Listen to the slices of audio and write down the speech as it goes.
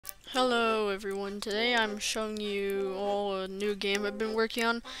Hello everyone, today I'm showing you all a new game I've been working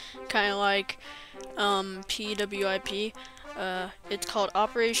on, kind of like P W.I.P. It's called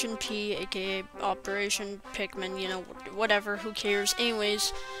Operation P, aka Operation Pikmin, you know, whatever, who cares.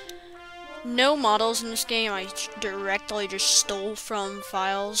 Anyways, no models in this game. I directly just stole from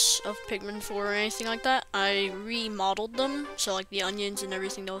files of Pikmin 4 or anything like that. I remodeled them, so like the onions and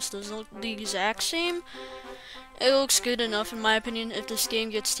everything else doesn't look the exact same. It looks good enough in my opinion. If this game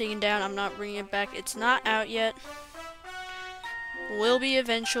gets taken down, I'm not bringing it back. It's not out yet. Will be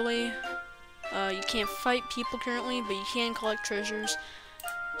eventually. You can't fight people currently, but you can collect treasures.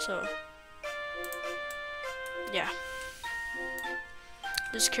 So, yeah.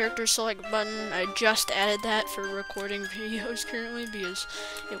 This character select button, I just added that for recording videos currently because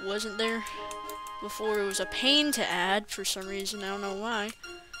it wasn't there. Before it was a pain to add for some reason, I don't know why.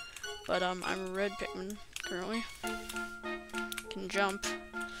 But I'm a red Pikmin currently. Can jump.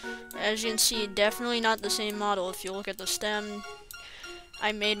 As you can see, definitely not the same model. If you look at the stem,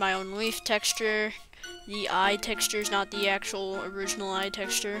 I made my own leaf texture. The eye texture is not the actual original eye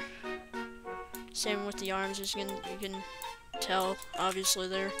texture. Same with the arms, as you can tell, obviously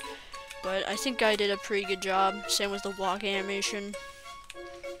there. But I think I did a pretty good job. Same with the walk animation.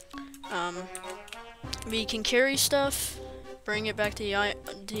 But you can carry stuff. Bring it back to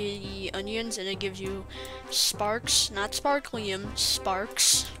the onions, and it gives you sparks, not sparklium,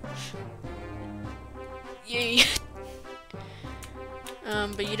 sparks. Yay!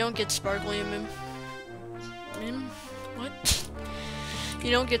 But you don't get sparklium. What? You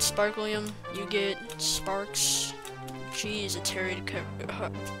don't get sparklium. You get sparks. Jeez, it's hairy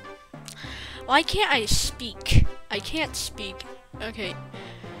to Why can't I speak? I can't speak. Okay.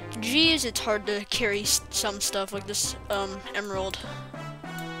 Geez, it's hard to carry some stuff like this emerald.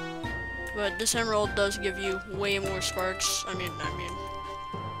 But this emerald does give you way more sparks. I mean,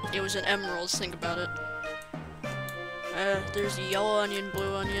 it was an emerald, think about it. There's the yellow onion,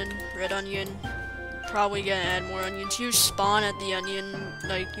 blue onion, red onion. Probably gonna add more onions. You spawn at the onion,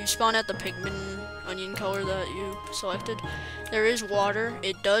 like, you spawn at the Pikmin onion color that you selected. There is water.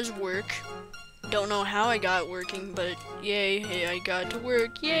 It does work. Don't know how I got it working, but yay, hey, I got it to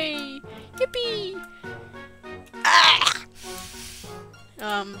work, yay, yippee! Ah!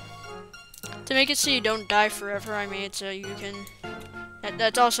 To make it so you don't die forever, I made it so you can,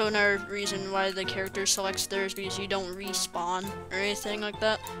 that's also another reason why the character selects theirs, because you don't respawn or anything like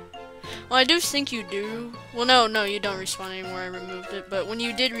that. Well, I do think you do. Well, no, you don't respawn anymore, I removed it, but when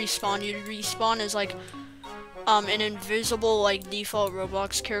you did respawn, you'd respawn as, like, an invisible, like, default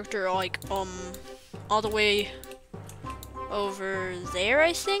Roblox character, like, all the way over there,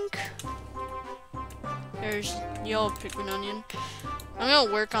 I think? There's yellow Pikmin onion. I'm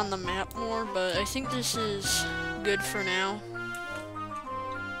gonna work on the map more, but I think this is good for now.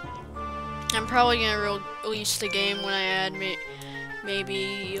 I'm probably gonna release the game when I add,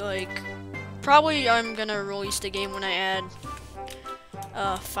 maybe, like, probably I'm gonna release the game when I add,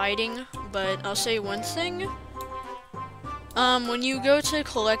 fighting, but I'll say one thing. When you go to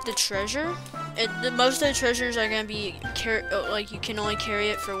collect the treasure, most of the treasures are gonna be like, you can only carry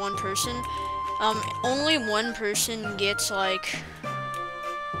it for one person. Only one person gets, like,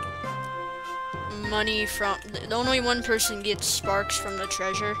 money from, only one person gets sparks from the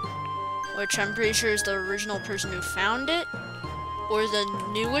treasure, which I'm pretty sure is the original person who found it, or the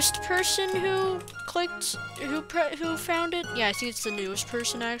newest person who who found it. Yeah, I think it's the newest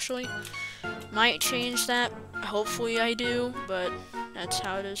person, actually. Might change that. Hopefully I do, but that's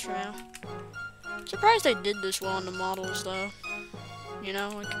how it is for now. Surprised I did this well on the models, though. You know,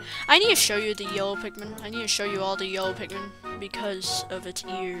 like, I need to show you the yellow Pikmin. I need to show you all the yellow Pikmin because of its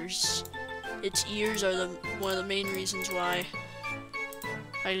ears. Its ears are one of the main reasons why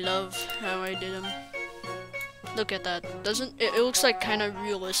I love how I did them. Look at that. Doesn't it looks like kind of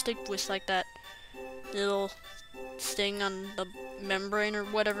realistic with, like, that little thing on the membrane or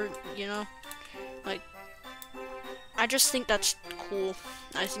whatever, you know? Like, I just think that's cool.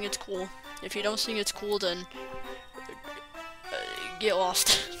 I think it's cool. If you don't think it's cool, then get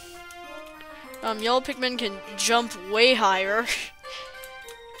lost. Yellow Pikmin can jump way higher.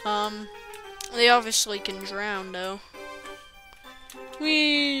 They obviously can drown, though.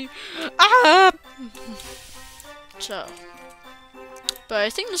 Whee! Ah! So, but I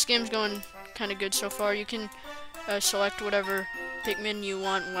think this game's going kind of good so far. You can select whatever Pikmin you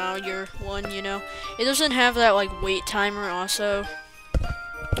want while you're one, you know. It doesn't have that, like, wait timer also.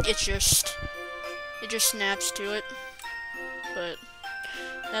 It just snaps to it. But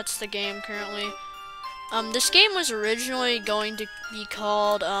that's the game currently. This game was originally going to be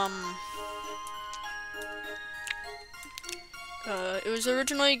called It was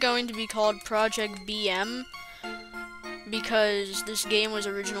originally going to be called Project BM because this game was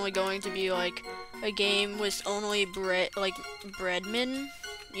originally going to be like a game with only breadmen,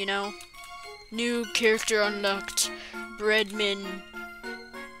 you know? New character unlocked, breadmen.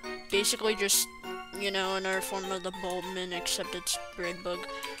 Basically just, you know, another form of the bulbman, except it's bread bug.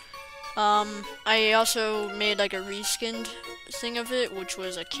 I also made like a reskinned thing of it, which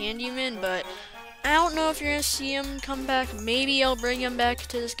was a Candyman, but I don't know if you're gonna see him come back. Maybe I'll bring him back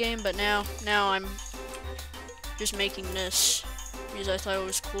to this game, but now I'm just making this because I thought it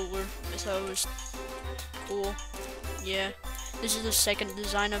was cooler. I thought it was cool. Yeah. This is the second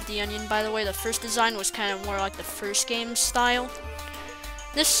design of the onion, by the way. The first design was kind of more like the first game style.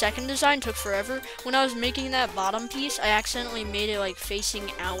 This second design took forever. When I was making that bottom piece, I accidentally made it like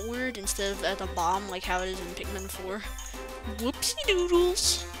facing outward instead of at the bottom like how it is in Pikmin 4. Whoopsie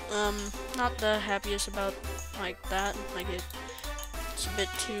doodles. Not the happiest about like that. Like it's a bit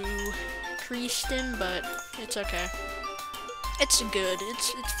too creased in, but it's okay. It's good.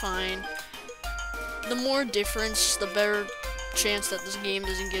 It's fine. The more difference, the better chance that this game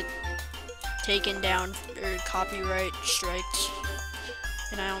doesn't get taken down or copyright striked,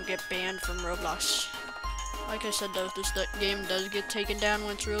 and I don't get banned from Roblox. Like I said though, if this game does get taken down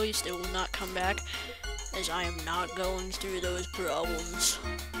when it's released, it will not come back, as I am not going through those problems.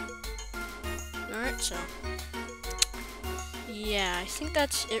 Alright, so yeah, I think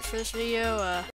that's it for this video.